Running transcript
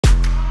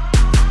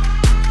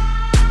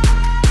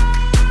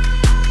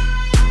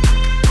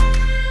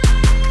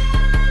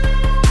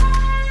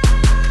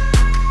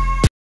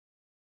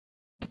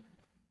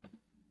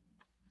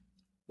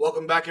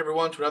Welcome back,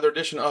 everyone, to another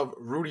edition of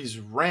Rudy's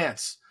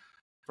Rants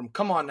from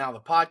Come On Now, the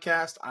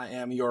podcast. I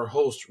am your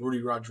host,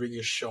 Rudy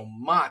Rodriguez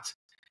Showmont,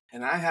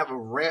 and I have a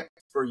rant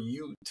for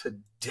you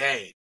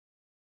today.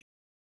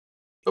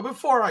 But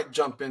before I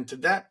jump into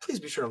that, please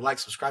be sure to like,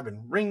 subscribe,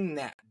 and ring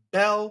that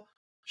bell.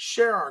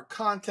 Share our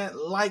content,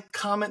 like,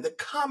 comment. The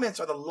comments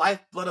are the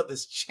lifeblood of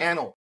this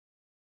channel.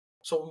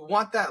 So we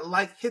want that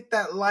like, hit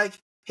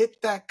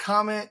that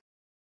comment.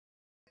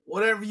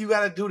 Whatever you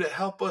got to do to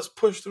help us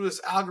push through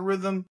this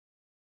algorithm.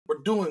 We're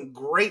doing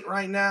great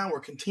right now. We're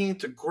continuing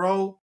to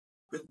grow.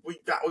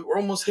 We're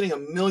almost hitting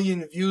 1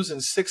 million views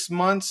in 6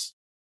 months,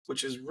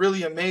 which is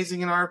really amazing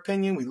in our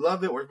opinion. We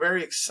love it. We're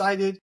very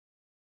excited.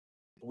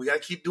 But we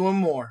got to keep doing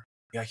more.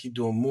 We got to keep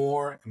doing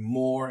more and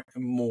more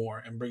and more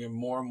and bringing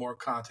more and more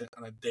content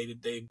on a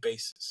day-to-day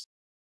basis.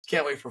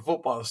 Can't wait for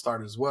football to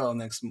start as well at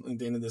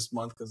the end of this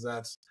month because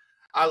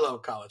I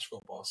love college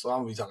football. So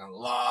I'm going to be talking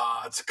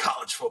lots of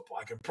college football.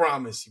 I can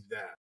promise you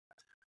that.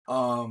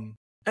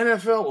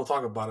 NFL, we'll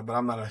talk about it, but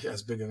I'm not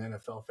as big an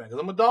NFL fan because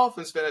I'm a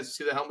Dolphins fan, as you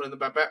see the helmet in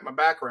my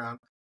background.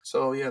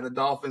 So, yeah, the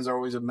Dolphins are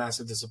always a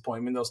massive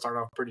disappointment. They'll start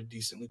off pretty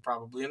decently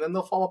probably, and then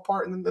they'll fall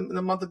apart in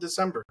the month of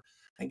December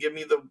and give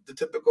me the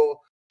typical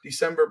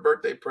December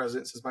birthday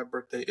present, since my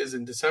birthday is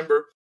in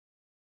December,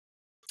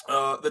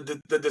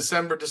 the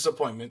December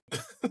disappointment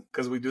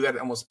because we do that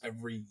almost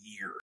every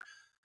year.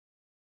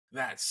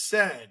 That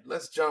said,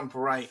 let's jump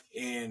right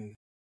in.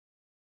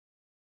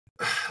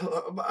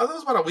 That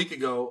was about a week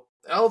ago.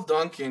 Elle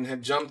Duncan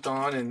had jumped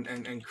on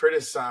and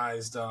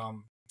criticized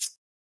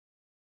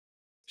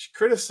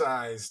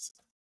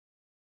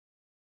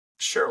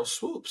Sheryl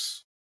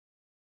Swoopes,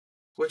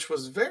 which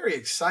was very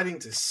exciting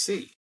to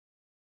see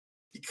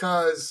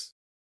because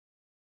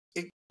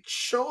it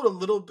showed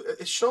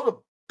a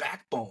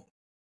backbone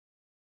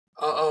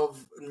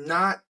of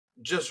not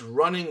just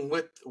running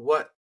with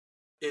what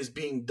is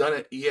being done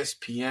at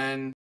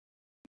ESPN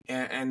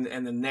and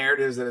the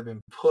narratives that have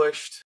been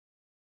pushed.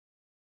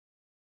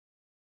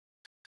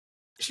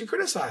 She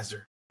criticized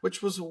her,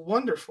 which was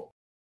wonderful.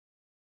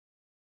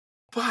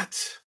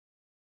 But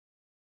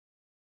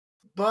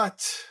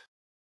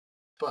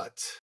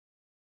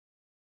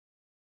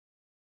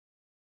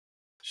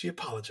she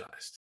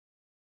apologized.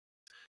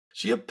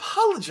 She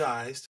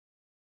apologized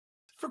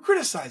for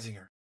criticizing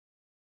her.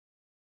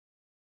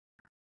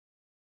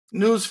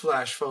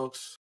 Newsflash,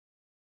 folks.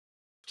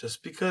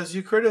 Just because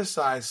you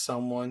criticize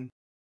someone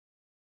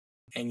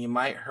and you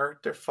might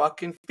hurt their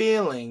fucking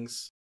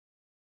feelings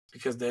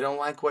because they don't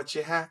like what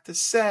you have to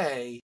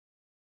say,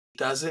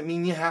 doesn't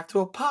mean you have to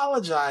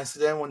apologize to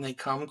them when they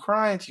come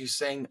crying to you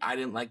saying, I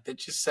didn't like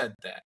that you said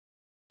that.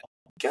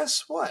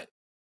 Guess what?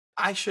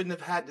 I shouldn't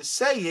have had to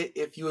say it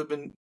if you had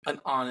been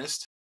an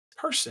honest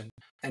person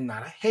and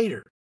not a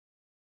hater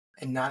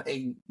and not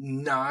a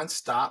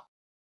nonstop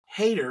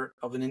hater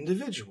of an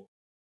individual.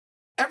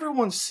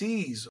 Everyone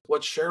sees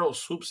what Sheryl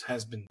Swoopes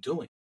has been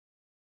doing.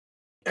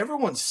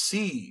 Everyone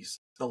sees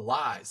the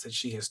lies that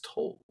she has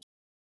told.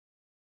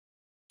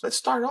 Let's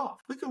start off.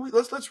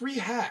 Let's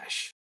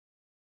rehash.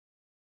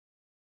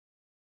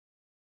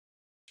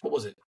 What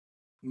was it?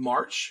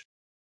 March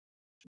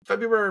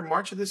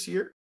of this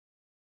year.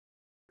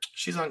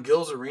 She's on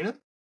Gil's Arena,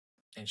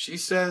 and she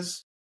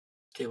says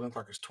Caitlin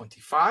Clark is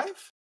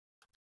 25.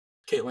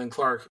 Caitlin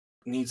Clark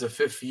needs a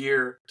 5th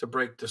year to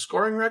break the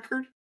scoring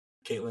record.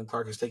 Caitlin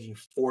Clark is taking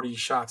 40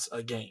 shots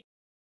a game.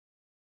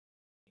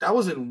 That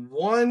was in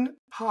one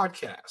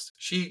podcast.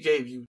 She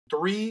gave you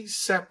 3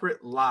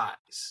 separate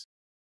lies.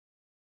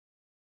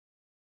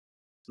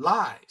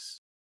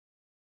 Lies.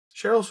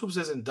 Sheryl Swoopes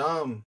isn't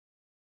dumb.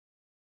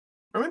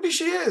 Or maybe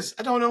she is.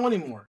 I don't know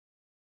anymore.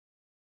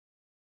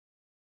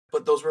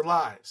 But those were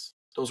lies.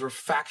 Those were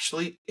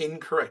factually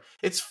incorrect.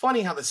 It's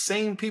funny how the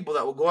same people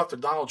that will go after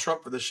Donald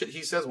Trump for the shit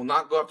he says will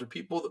not go after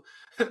people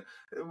that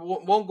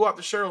won't go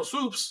after Sheryl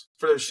Swoopes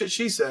for the shit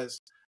she says.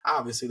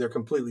 Obviously, they're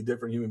completely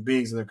different human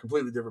beings and they're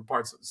completely different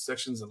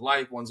sections of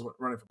life. One's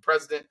running for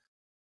president.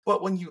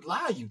 But when you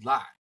lie, you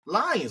lie.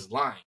 Lying is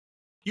lying.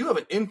 You have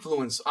an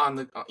influence on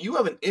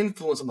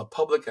the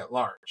public at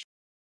large.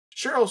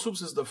 Sheryl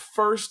Swoopes is the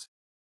first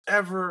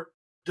ever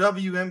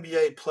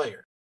WNBA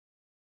player.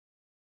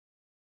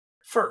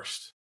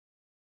 First.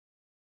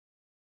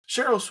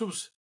 Sheryl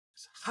Swoopes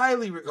is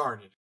highly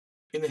regarded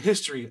in the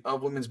history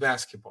of women's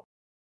basketball.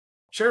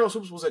 Sheryl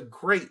Swoopes was a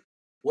great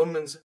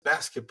women's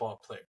basketball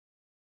player.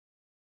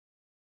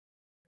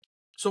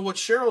 So when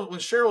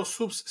Sheryl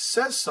Swoopes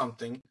says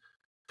something,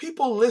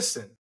 people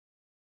listen.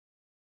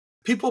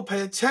 People pay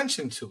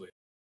attention to it.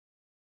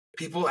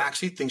 People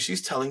actually think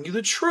she's telling you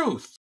the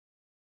truth.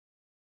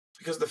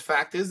 Because the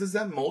fact is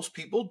that most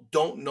people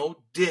don't know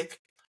dick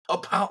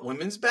about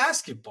women's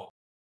basketball.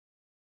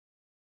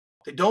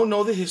 They don't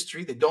know the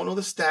history. They don't know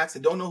the stats. They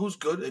don't know who's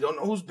good. They don't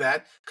know who's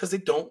bad because they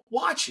don't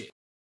watch it.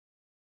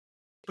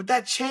 But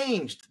that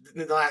changed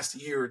in the last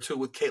year or two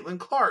with Caitlin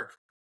Clark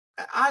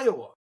at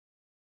Iowa.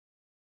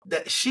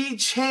 That she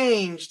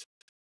changed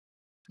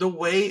the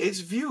way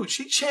it's viewed.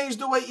 She changed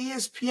the way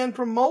ESPN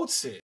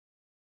promotes it.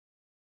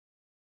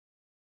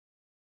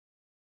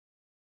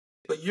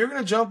 But you're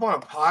going to jump on a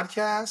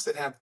podcast and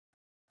have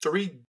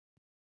 3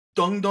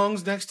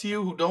 dung-dungs next to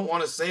you who don't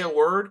want to say a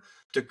word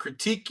to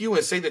critique you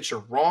and say that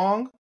you're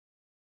wrong?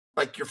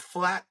 Like you're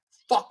flat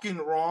fucking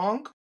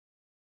wrong?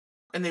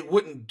 And they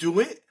wouldn't do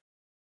it?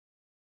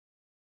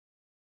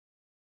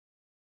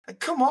 Like,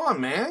 come on,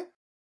 man.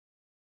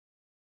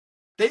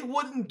 They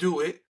wouldn't do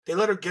it. They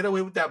let her get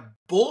away with that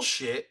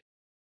bullshit.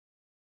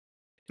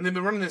 And they've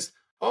been running this,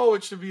 oh,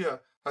 it should be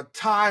a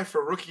tie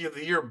for Rookie of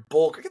the Year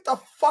bull. Get the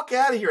fuck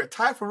out of here. A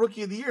tie for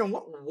Rookie of the Year? In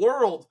what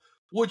world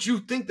would you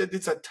think that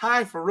it's a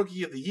tie for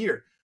Rookie of the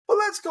Year? Well,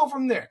 let's go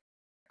from there.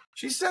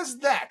 She says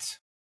that.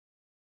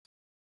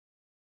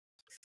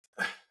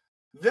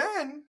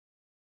 Then,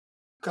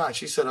 God,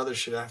 she said other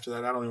shit after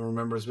that. I don't even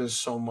remember. It's been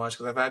so much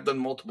because I've done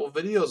multiple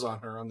videos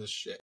on her on this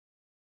shit.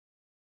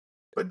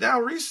 But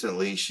now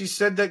recently, she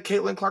said that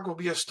Caitlin Clark will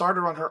be a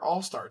starter on her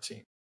All-Star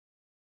team.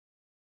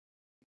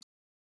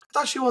 I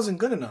thought she wasn't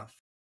good enough.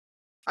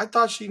 I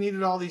thought she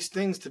needed all these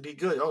things to be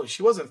good. Oh,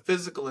 she wasn't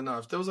physical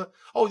enough. There was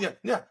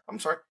I'm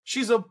sorry.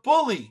 She's a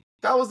bully.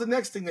 That was the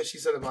next thing that she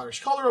said about her.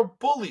 She called her a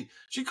bully.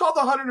 She called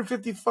the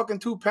 150 fucking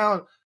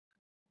 2-pound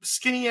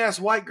skinny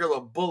ass white girl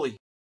a bully.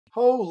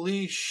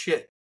 Holy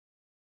shit.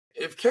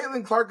 If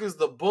Caitlin Clark is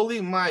the bully,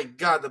 my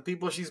God, the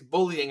people she's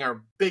bullying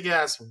are big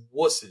ass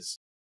wusses.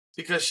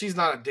 Because she's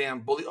not a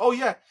damn bully. Oh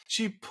yeah,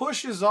 she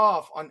pushes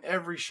off on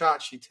every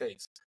shot she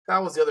takes.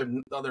 That was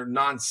the other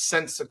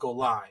nonsensical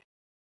lie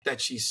that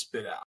she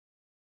spit out.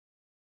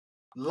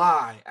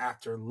 Lie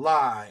after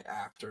lie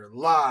after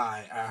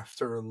lie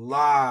after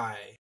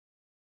lie.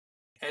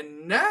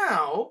 And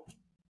now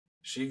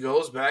she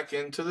goes back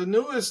into the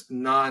newest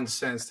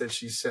nonsense that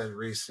she said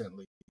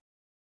recently.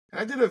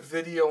 And I did a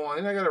video on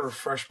it. I got to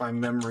refresh my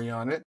memory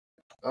on it.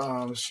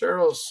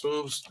 Sheryl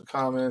Swoopes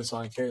comments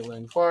on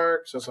Caitlin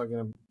Clark, just so I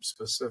can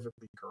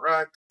specifically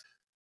correct.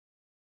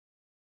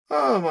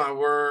 Oh my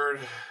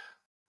word.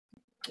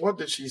 What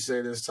did she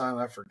say this time?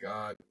 I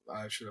forgot.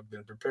 I should have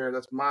been prepared.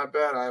 That's my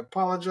bad. I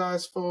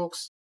apologize,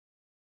 folks.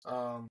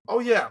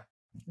 Oh yeah.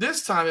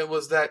 This time it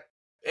was that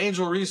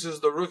Angel Reese is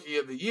the Rookie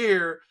of the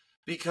Year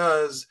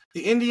because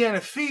the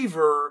Indiana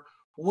Fever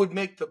would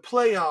make the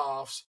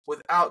playoffs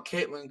without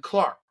Caitlin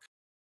Clark.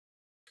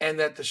 And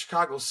that the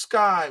Chicago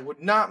Sky would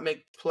not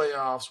make the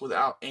playoffs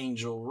without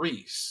Angel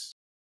Reese.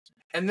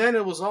 And then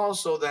it was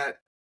also that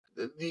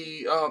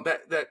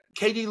that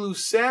Katie Lou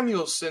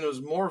Samuelson was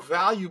more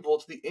valuable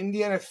to the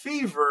Indiana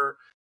Fever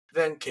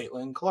than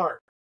Caitlin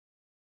Clark.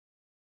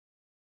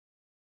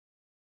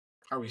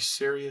 Are we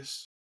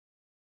serious?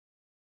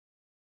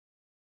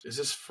 Is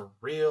this for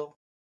real?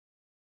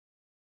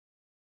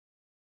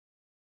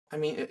 I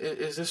mean,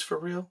 is this for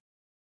real?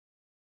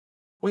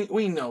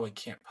 We know it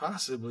can't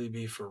possibly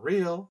be for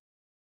real.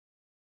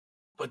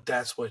 But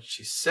that's what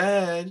she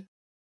said.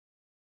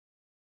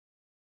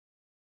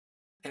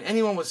 And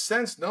anyone with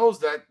sense knows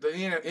that the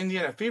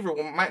Indiana Fever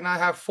might not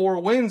have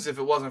 4 wins if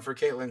it wasn't for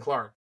Caitlin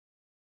Clark.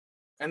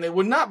 And they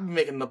would not be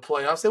making the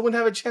playoffs. They wouldn't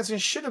have a chance in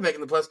shit of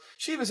making the playoffs.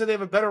 She even said they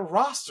have a better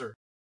roster.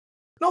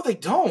 No, they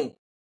don't.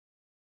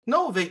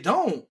 No, they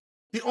don't.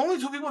 The only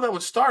 2 people that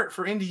would start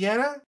for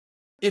Indiana,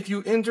 if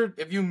you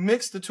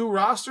mix the 2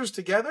 rosters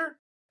together,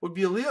 would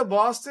be Aaliyah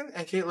Boston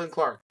and Caitlin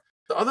Clark.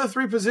 The other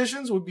 3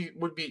 positions would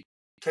be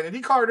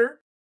Kennedy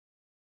Carter,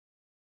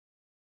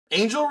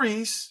 Angel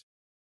Reese,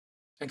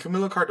 and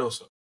Camila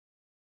Cardoso.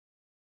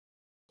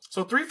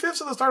 So 3/5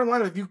 of the starting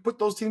lineup, if you put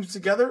those teams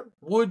together,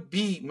 would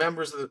be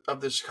members of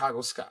the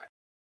Chicago Sky.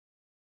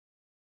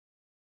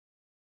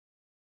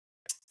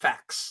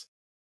 Facts.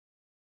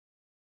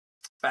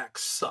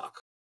 Facts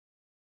suck.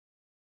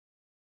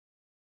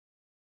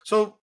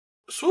 So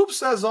Swoop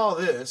says all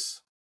this,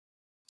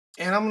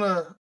 and I'm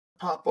going to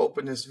pop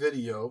open this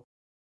video.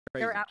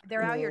 They're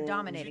out here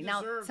dominating.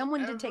 Now,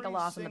 someone did take a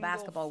loss in the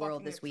basketball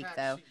world this week,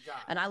 though,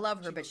 and I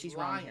love her, but she's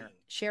wrong here.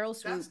 Sheryl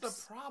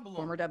Swoopes,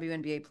 former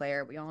WNBA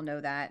player, we all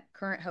know that,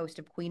 current host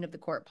of Queen of the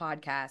Court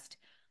podcast.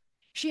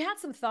 She had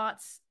some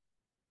thoughts.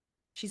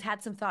 She's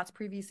had some thoughts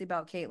previously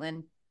about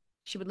Caitlin.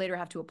 She would later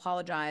have to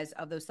apologize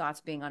of those thoughts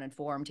being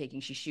uninformed,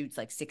 she shoots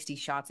like 60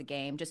 shots a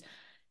game, just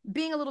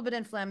being a little bit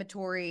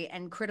inflammatory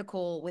and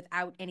critical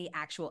without any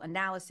actual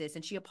analysis.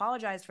 And she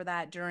apologized for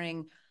that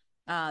during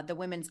the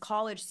women's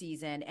college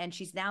season, and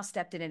she's now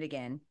stepped in it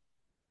again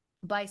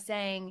by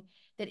saying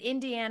that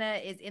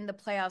Indiana is in the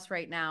playoffs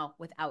right now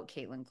without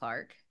Caitlin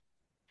Clark,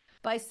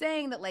 by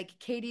saying that like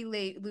Katie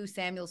Lou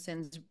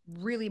Samuelson's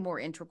really more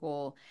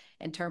integral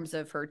in terms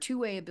of her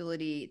two-way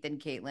ability than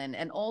Caitlin,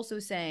 and also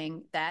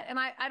saying that, and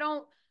I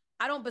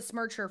don't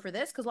besmirch her for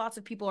this because lots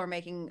of people are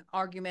making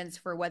arguments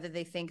for whether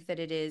they think that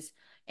it is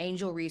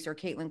Angel Reese or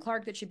Caitlin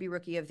Clark that should be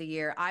Rookie of the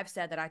Year. I've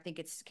said that I think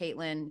it's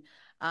Caitlin,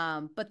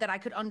 but that I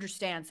could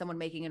understand someone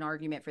making an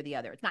argument for the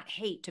other. It's not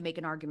hate to make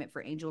an argument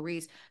for Angel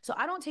Reese. So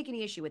I don't take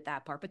any issue with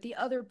that part. But the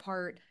other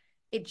part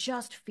it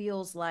just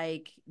feels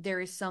like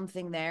there is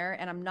something there,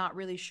 and I'm not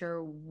really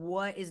sure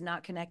what is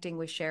not connecting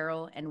with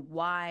Sheryl and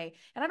why.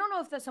 And I don't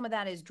know if some of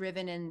that is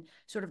driven in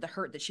sort of the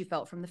hurt that she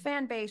felt from the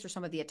fan base or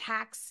some of the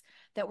attacks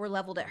that were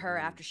leveled at her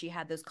after she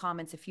had those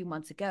comments a few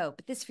months ago.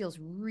 But this feels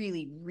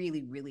really,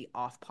 really, really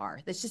off par.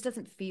 This just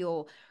doesn't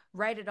feel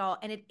right at all.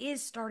 And it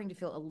is starting to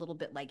feel a little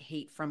bit like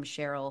hate from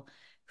Sheryl,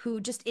 who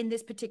just in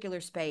this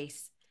particular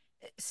space,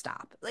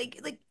 stop. Like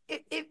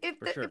if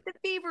the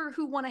Fever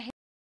who want to,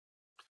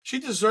 she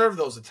deserved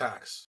those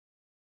attacks.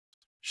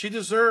 She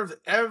deserved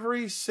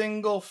every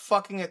single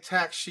fucking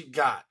attack she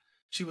got.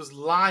 She was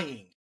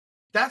lying.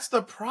 That's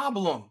the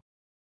problem.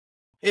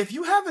 If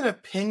you have an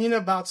opinion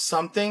about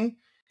something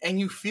and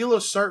you feel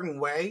a certain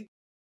way,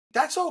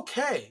 that's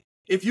okay.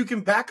 If you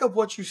can back up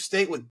what you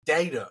state with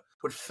data,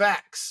 with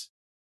facts.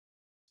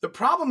 The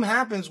problem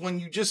happens when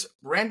you just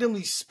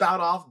randomly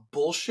spout off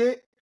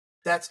bullshit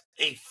that's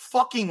a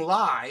fucking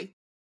lie,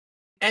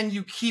 and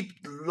you keep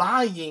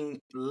lying,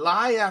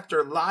 lie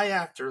after lie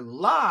after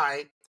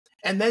lie,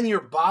 and then you're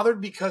bothered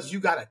because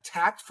you got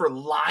attacked for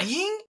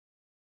lying?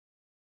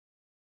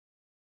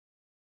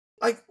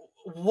 Like,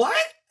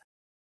 what?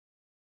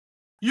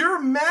 You're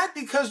mad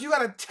because you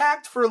got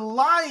attacked for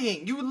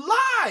lying. You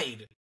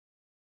lied.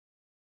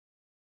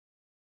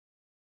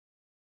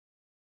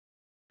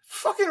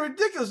 Fucking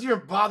ridiculous. You're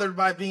bothered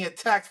by being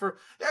attacked for...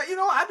 Yeah, you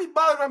know, I'd be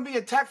bothered if I'm being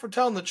attacked for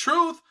telling the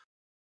truth.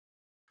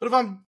 But if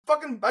I'm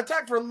fucking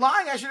attacked for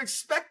lying, I should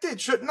expect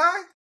it, shouldn't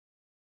I?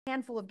 A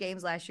handful of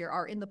games last year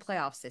are in the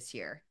playoffs this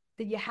year.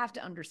 Then you have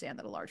to understand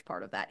that a large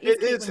part of that is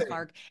Caitlin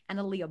Clark and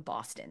Aaliyah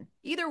Boston.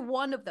 Either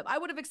one of them. I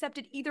would have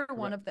accepted either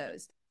one of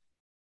those.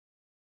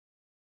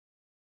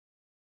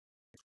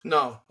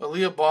 No,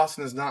 Aaliyah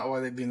Boston is not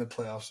why they'd be in the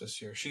playoffs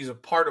this year. She's a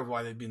part of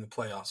why they'd be in the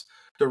playoffs.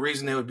 The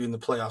reason they would be in the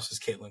playoffs is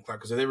Caitlin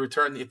Clark. Because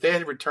if they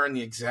had returned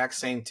the exact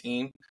same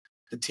team,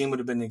 the team would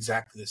have been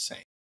exactly the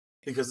same.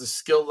 Because the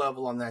skill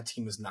level on that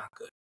team is not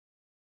good.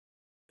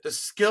 The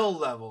skill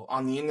level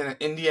on the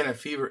Indiana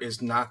Fever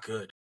is not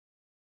good.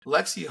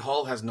 Lexi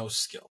Hull has no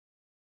skill.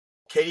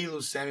 Katie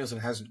Lou Samuelson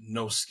has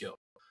no skill.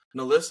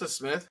 Nalissa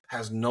Smith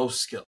has no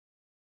skill.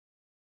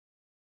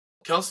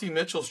 Kelsey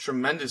Mitchell's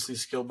tremendously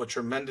skilled, but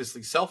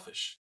tremendously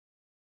selfish.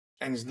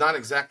 And he's not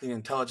exactly an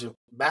intelligent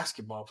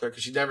basketball player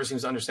because she never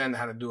seems to understand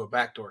how to do a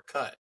backdoor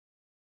cut.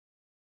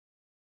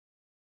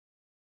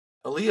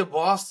 Aaliyah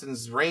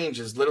Boston's range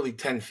is literally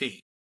 10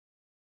 feet.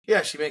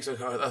 Yeah, she makes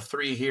a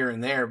three here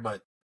and there,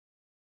 but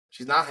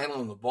she's not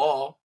handling the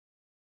ball.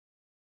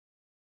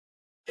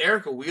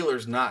 Erica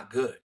Wheeler's not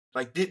good.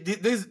 Like,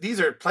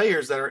 these are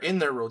players that are in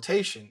their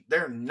rotation.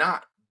 They're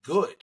not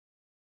good.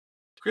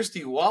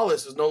 Christy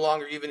Wallace is no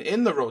longer even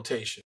in the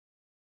rotation.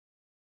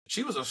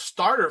 She was a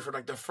starter for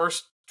like the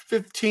first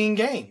 15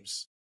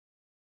 games.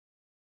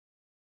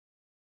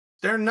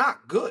 They're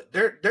not good.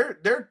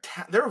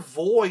 They're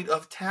void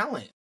of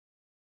talent.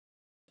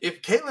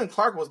 If Caitlin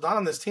Clark was not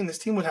on this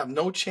team would have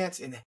no chance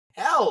in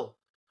hell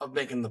of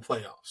making the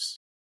playoffs.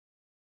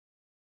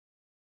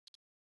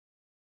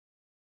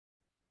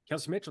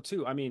 Kelsey Mitchell,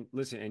 too. I mean,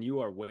 listen, and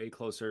you are way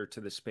closer to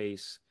the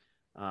space,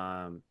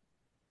 to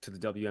the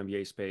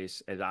WNBA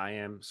space as I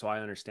am. So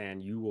I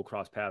understand you will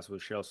cross paths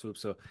with Sheryl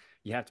Swoopes. So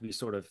you have to be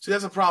sort of... See,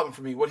 that's a problem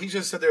for me. What he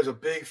just said, there's a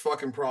big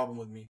fucking problem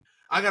with me.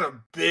 I got a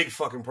big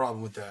fucking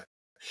problem with that.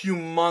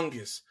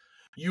 Humongous.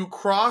 You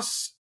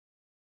cross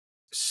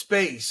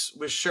space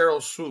with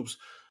Sheryl Swoopes,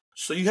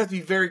 so you have to be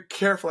very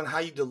careful in how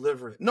you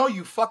deliver it. No,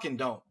 you fucking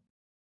don't.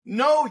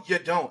 No, you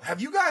don't. Have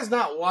you guys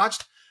not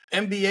watched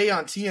NBA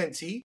on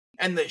TNT?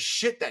 And the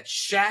shit that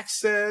Shaq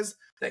says,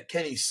 that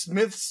Kenny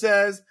Smith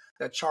says,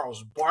 that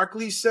Charles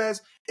Barkley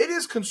says, it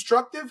is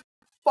constructive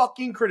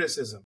fucking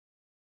criticism.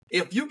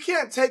 If you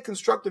can't take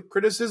constructive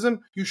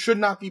criticism, you should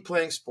not be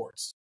playing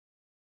sports.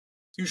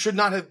 You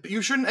shouldn't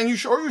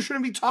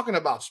be talking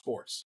about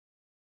sports.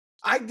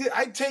 I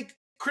take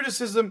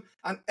criticism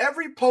on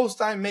every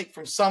post I make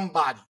from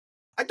somebody.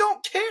 I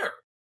don't care.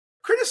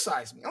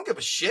 Criticize me. I don't give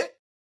a shit.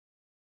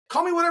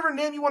 Call me whatever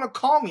name you want to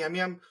call me. I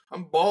mean,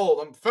 I'm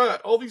bald, I'm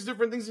fat, all these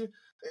different things.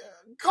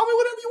 Call me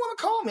whatever you want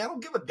to call me. I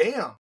don't give a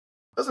damn.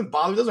 It doesn't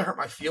bother me. It doesn't hurt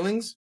my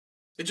feelings.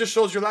 It just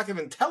shows your lack of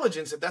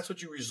intelligence if that's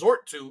what you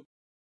resort to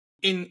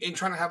in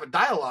trying to have a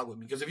dialogue with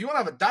me. Because if you want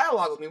to have a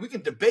dialogue with me, we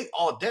can debate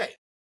all day.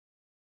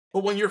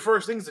 But when your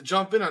first thing is to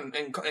jump in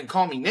and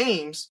call me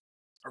names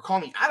or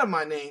call me out of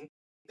my name,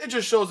 it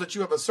just shows that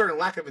you have a certain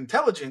lack of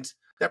intelligence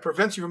that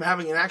prevents you from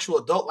having an actual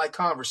adult-like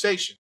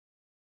conversation.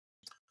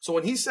 So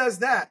when he says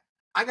that,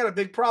 I got a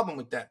big problem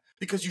with that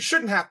because you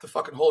shouldn't have to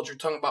fucking hold your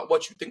tongue about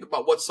what you think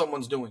about what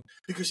someone's doing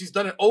because he's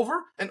done it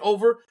over and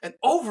over and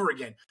over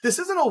again. This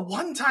isn't a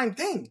one-time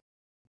thing.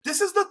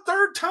 This is the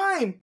third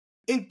time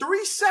in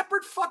 3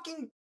 separate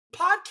fucking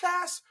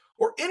podcasts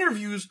or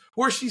interviews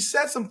where she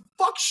said some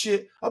fuck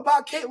shit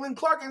about Caitlin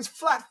Clark and is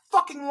flat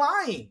fucking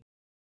lying.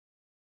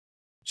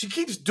 She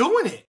keeps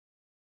doing it.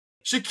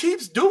 She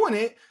keeps doing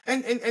it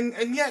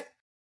and yet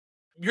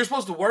you're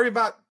supposed to worry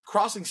about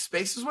crossing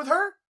spaces with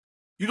her?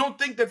 You don't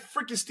think that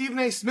freaking Stephen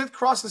A. Smith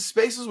crosses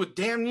spaces with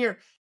damn near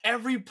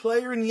every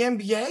player in the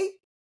NBA?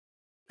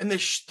 and the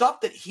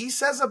stuff that he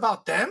says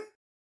about them,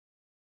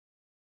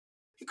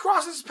 he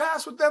crosses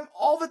paths with them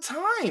all the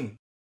time.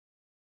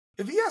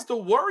 If he has to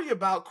worry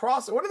about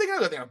crossing, what are they going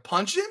to do? They're going to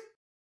punch him?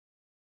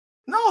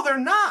 No, they're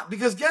not.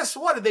 Because guess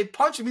what? If they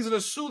punch him, he's going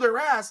to sue their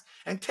ass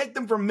and take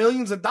them for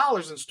millions of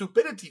dollars in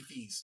stupidity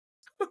fees.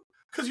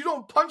 Because you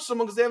don't punch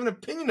someone because they have an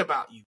opinion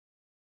about you.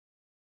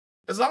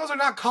 As long as they're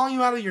not calling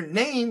you out of your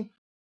name,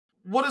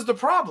 what is the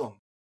problem?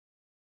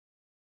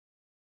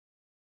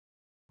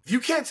 If you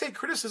can't take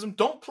criticism,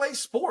 don't play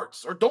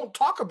sports or don't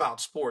talk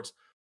about sports.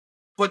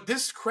 But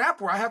this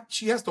crap where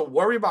she has to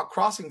worry about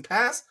crossing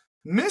paths,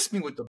 miss me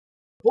with the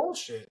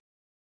bullshit.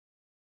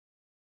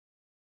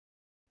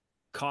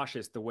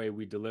 Cautious the way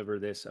we deliver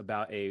this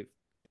about a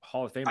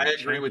Hall of Famer. I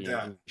agree with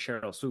that.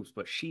 Sheryl Swoopes,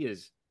 but she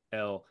is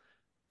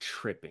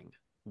tripping.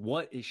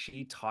 What is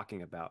she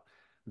talking about?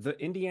 The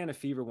Indiana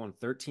Fever won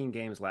 13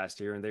 games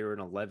last year, and they were an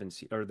 11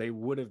 seed, or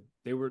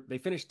they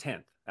finished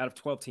 10th out of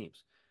 12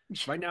 teams.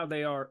 Right now,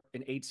 they are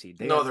an 8 seed.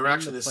 They're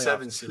actually the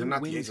 7 seed. They're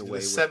not the 8 seed. They're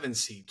the 7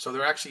 seed. So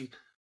they're actually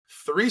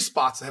 3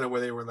 spots ahead of where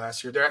they were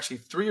last year. They're actually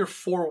 3 or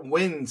 4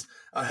 wins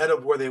ahead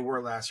of where they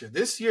were last year.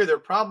 This year, they're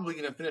probably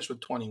going to finish with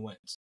 20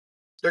 wins.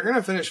 They're going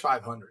to finish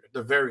 500 at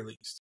the very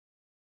least.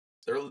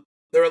 They're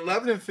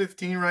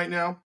 11-15 right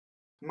now.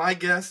 My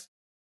guess,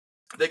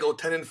 they go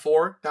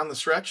 10-4 down the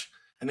stretch,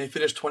 and they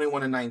finish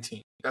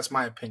 21-19. That's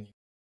my opinion.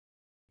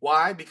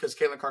 Why? Because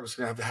Caitlin Clark is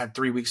going to have had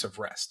 3 weeks of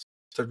rest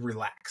to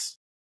relax.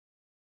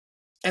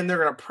 And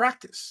they're going to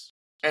practice.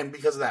 And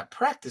because of that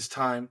practice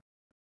time,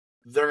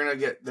 they're going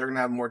to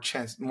have more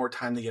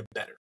time to get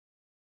better.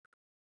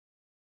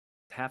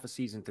 Half a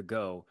season to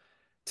go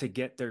to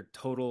get their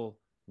total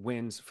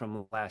wins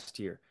from last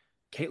year.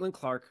 Caitlin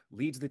Clark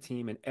leads the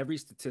team in every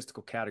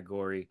statistical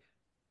category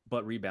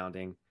but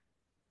rebounding.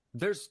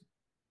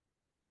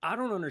 I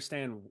don't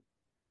understand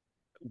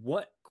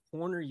what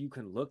corner you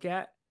can look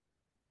at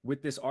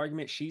with this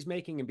argument she's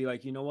making and be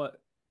like, you know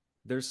what?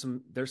 There's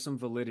some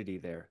validity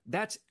there.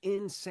 That's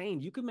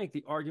insane. You could make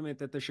the argument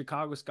that the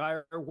Chicago Sky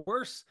are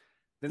worse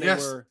than they were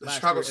last year. The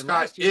Chicago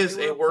Sky is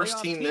a worse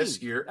team this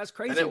year That's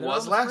crazy. than it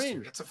was last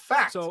year. That's a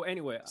fact. So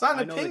anyway, it's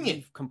not an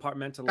opinion.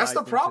 Compartmentalized. That's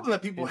the problem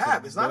that people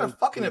have. It's not a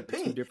fucking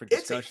opinion.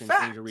 It's a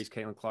fact. Angel Reese,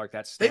 Caitlin Clark.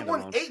 They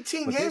won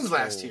 18 games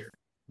last year.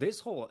 Pretty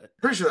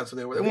sure that's what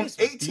they were. They won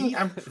 18.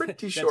 I'm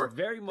pretty sure.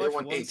 Very much they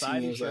won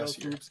 18 games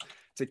last year.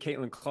 To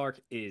Caitlin Clark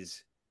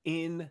is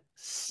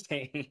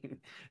insane,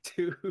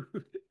 dude.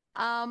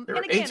 And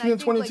again, 18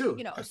 and 22.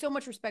 Like, so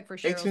much respect for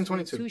Sheryl 18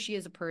 Swoopes, who she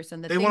is a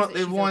person. They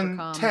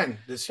won 10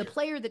 this year. The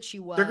player that she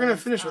was. They're going to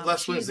finish with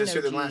less wins this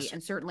year than last year.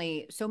 And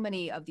certainly, so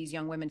many of these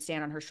young women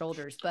stand on her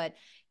shoulders. But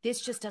this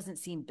just doesn't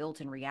seem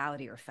built in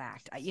reality or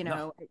fact.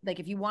 Like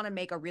if you want to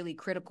make a really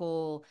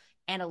critical,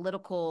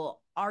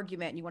 analytical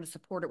argument and you want to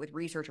support it with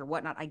research or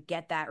whatnot, I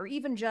get that. Or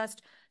even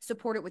just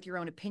support it with your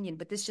own opinion.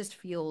 But this just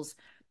feels,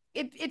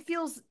 it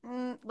feels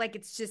like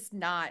it's just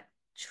not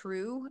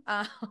true.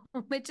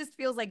 It just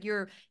feels like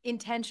you're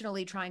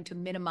intentionally trying to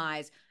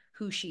minimize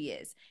who she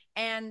is.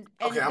 And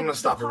okay, I'm gonna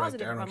stop it right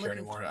there. I don't care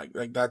anymore.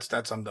 Like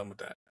that's I'm done with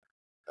that.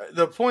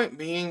 The point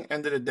being,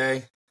 end of the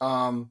day,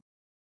 Elle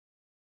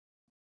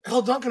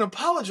Duncan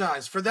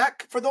apologized for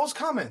those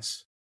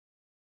comments.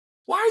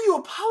 Why are you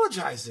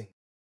apologizing?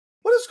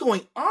 What is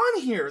going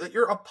on here that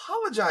you're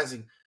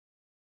apologizing?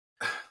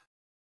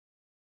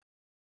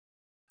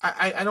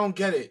 I don't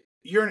get it.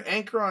 You're an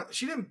anchor on.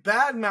 She didn't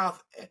badmouth.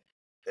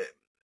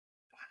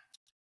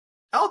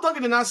 Elle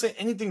Duncan did not say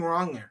anything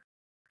wrong there.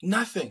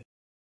 Nothing.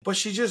 But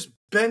she just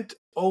bent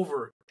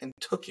over and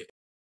took it.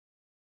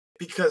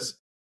 Because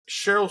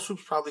Sheryl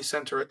Swoopes probably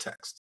sent her a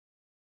text.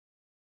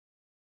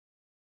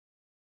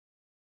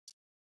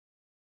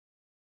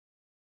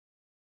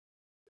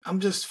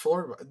 I'm just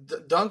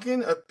floored.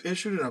 Duncan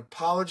issued an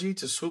apology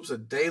to Swoopes a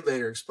day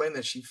later, explaining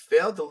that she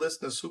failed to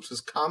listen to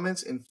Swoopes'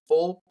 comments in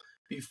full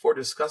before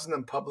discussing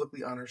them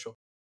publicly on her show.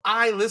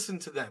 I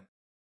listened to them.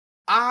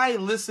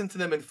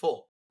 In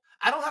full.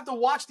 I don't have to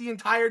watch the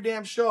entire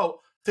damn show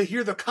to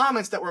hear the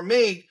comments that were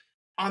made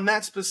on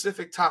that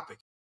specific topic.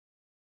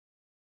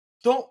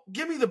 Don't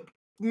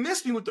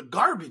miss me with the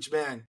garbage,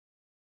 man.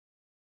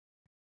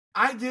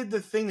 I did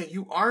the thing that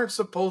you aren't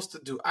supposed to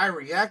do. I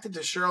reacted to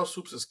Sheryl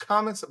Swoopes'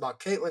 comments about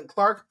Caitlin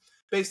Clark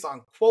based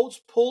on quotes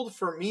pulled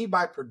for me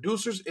by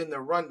producers in the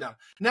rundown.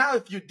 Now,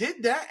 if you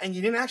did that and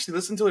you didn't actually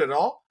listen to it at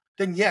all,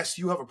 then yes,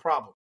 you have a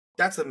problem.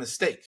 That's a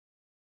mistake.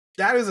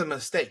 That is a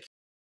mistake.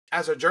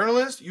 As a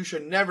journalist, you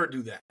should never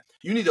do that.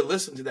 You need to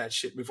listen to that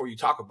shit before you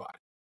talk about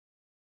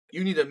it.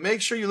 You need to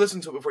make sure you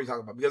listen to it before you talk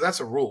about it, because that's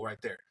a rule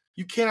right there.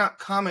 You cannot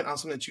comment on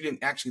something that you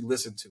didn't actually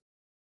listen to.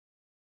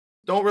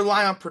 Don't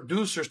rely on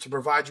producers to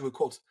provide you with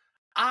quotes.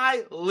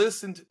 I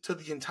listened to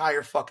the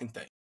entire fucking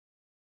thing.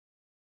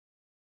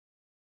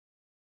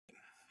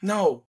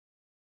 No.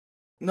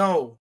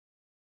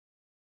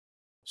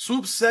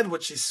 Swoopes said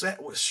what she said.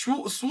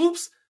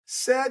 Swoopes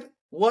said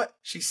what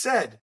she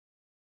said.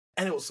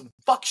 And it was some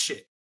fuck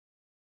shit.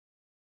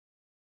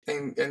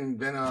 And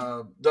then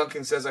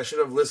Duncan says I should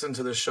have listened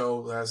to the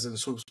show as in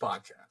Swoopes'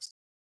 podcast.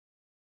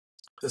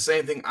 The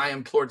same thing I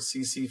implored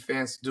CC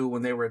fans to do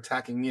when they were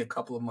attacking me a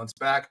couple of months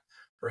back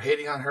for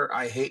hating on her.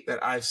 I hate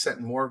that I've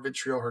sent more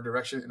vitriol her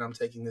direction, and I'm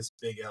taking this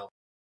big L.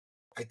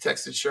 I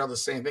texted Sheryl the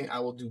same thing. I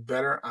will do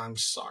better. I'm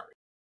sorry.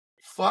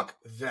 Fuck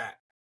that.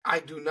 I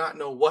do not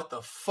know what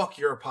the fuck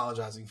you're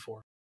apologizing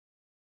for.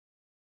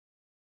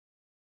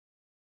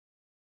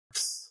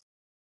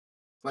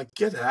 Like,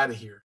 get out of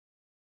here.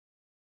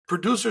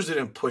 Producers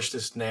didn't push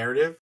this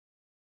narrative.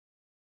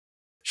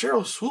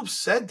 Sheryl Swoopes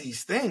said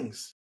these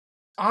things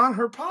on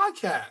her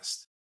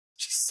podcast.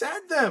 She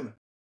said them.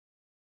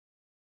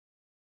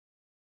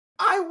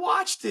 I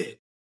watched it.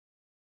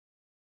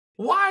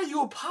 Why are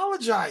you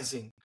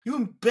apologizing? You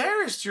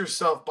embarrassed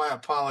yourself by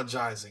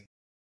apologizing.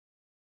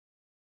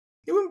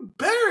 You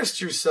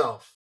embarrassed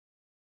yourself.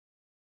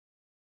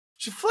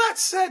 She flat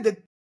said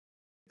that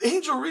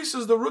Angel Reese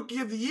is the rookie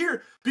of the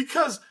year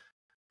because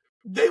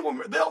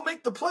they'll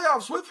make the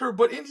playoffs with her,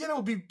 but Indiana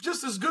will be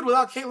just as good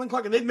without Caitlin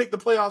Clark, and they'd make the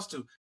playoffs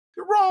too.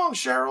 You're wrong,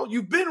 Sheryl.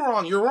 You've been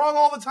wrong. You're wrong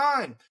all the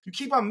time. You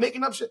keep on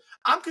making up shit.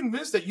 I'm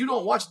convinced that you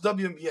don't watch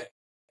WNBA.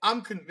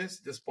 I'm convinced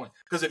at this point.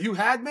 Because if you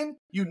had been,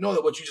 you'd know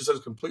that what you just said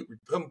is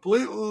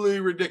completely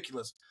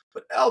ridiculous.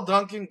 But Elle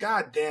Duncan,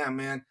 goddamn,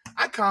 man.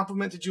 I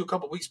complimented you a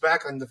couple weeks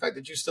back on the fact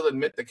that you still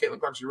admit that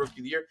Caitlin Clark's your rookie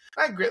of the year.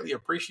 I greatly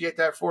appreciate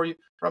that from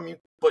you.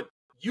 But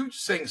you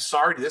saying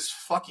sorry to this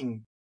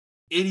fucking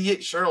idiot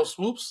Sheryl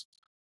Swoopes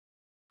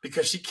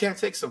because she can't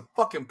take some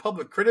fucking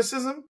public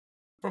criticism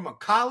from a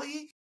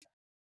colleague?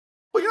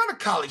 Well, you're not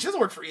a colleague. She doesn't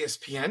work for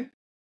ESPN.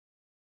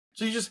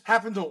 So you just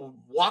happen to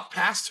walk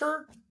past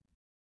her?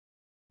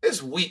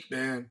 It's weak,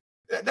 man.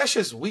 That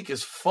shit's weak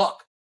as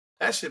fuck.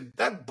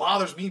 That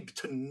bothers me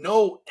to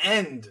no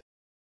end.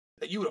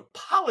 That you would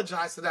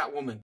apologize to that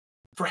woman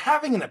for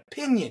having an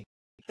opinion.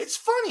 It's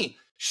funny.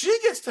 She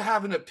gets to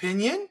have an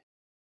opinion,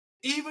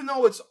 even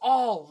though it's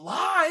all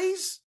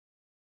lies.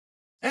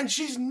 And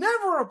she's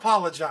never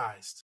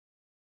apologized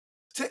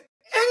to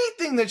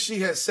anything that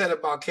she has said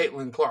about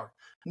Caitlin Clark.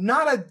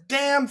 Not a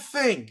damn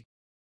thing.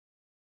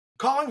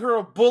 Calling her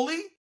a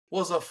bully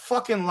was a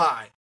fucking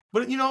lie.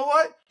 But you know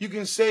what? You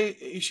can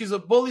say she's a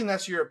bully and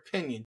that's your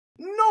opinion.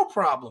 No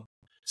problem.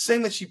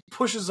 Saying that she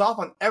pushes off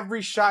on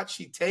every shot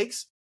she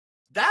takes,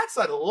 that's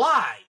a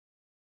lie.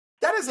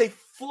 That is a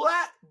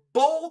flat,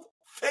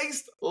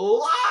 bold-faced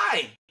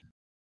lie.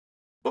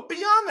 But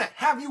beyond that,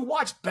 have you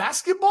watched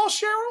basketball,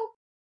 Sheryl?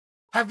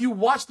 Have you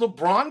watched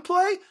LeBron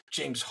play?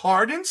 James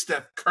Harden,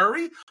 Steph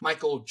Curry,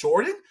 Michael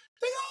Jordan?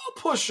 They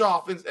all push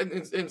off in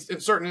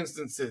certain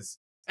instances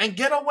and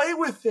get away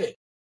with it.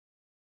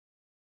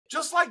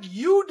 Just like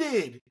you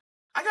did.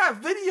 I got a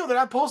video that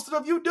I posted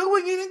of you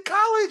doing it in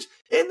college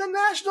in the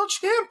national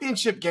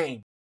championship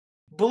game.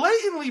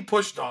 Blatantly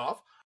pushed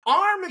off,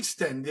 arm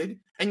extended,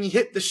 and you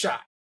hit the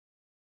shot.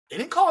 They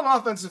didn't call an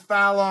offensive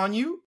foul on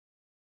you.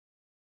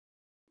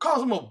 Call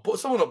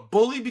someone a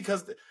bully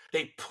because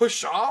they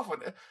push off.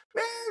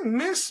 Man,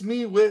 miss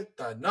me with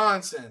the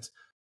nonsense.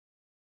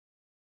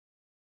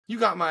 You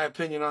got my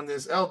opinion on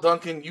this. Elle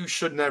Duncan, you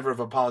should never have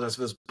apologized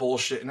for this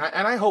bullshit. And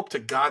I hope to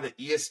God that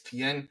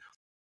ESPN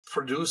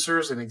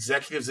producers and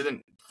executives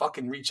didn't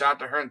fucking reach out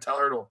to her and tell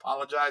her to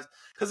apologize.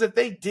 Because if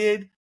they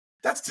did,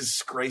 that's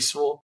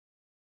disgraceful.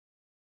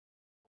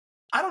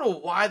 I don't know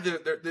why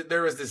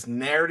there is this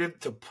narrative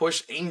to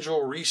push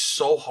Angel Reese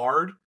so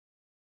hard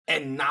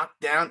and knock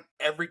down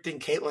everything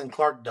Caitlin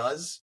Clark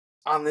does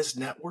on this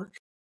network.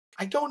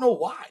 I don't know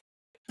why.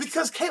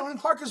 Because Caitlin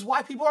Clark is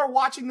why people are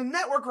watching the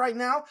network right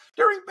now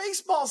during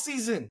baseball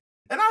season.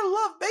 And I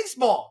love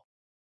baseball.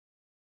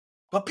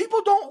 But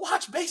people don't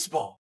watch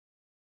baseball.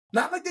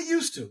 Not like they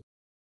used to.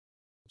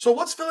 So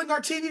what's filling our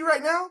TV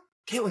right now?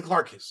 Caitlin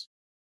Clark is.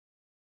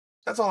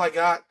 That's all I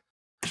got.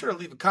 Be sure to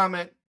leave a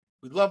comment.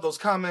 We love those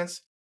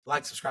comments.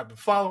 Like, subscribe, and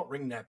follow.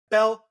 Ring that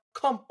bell.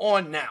 Come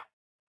on now.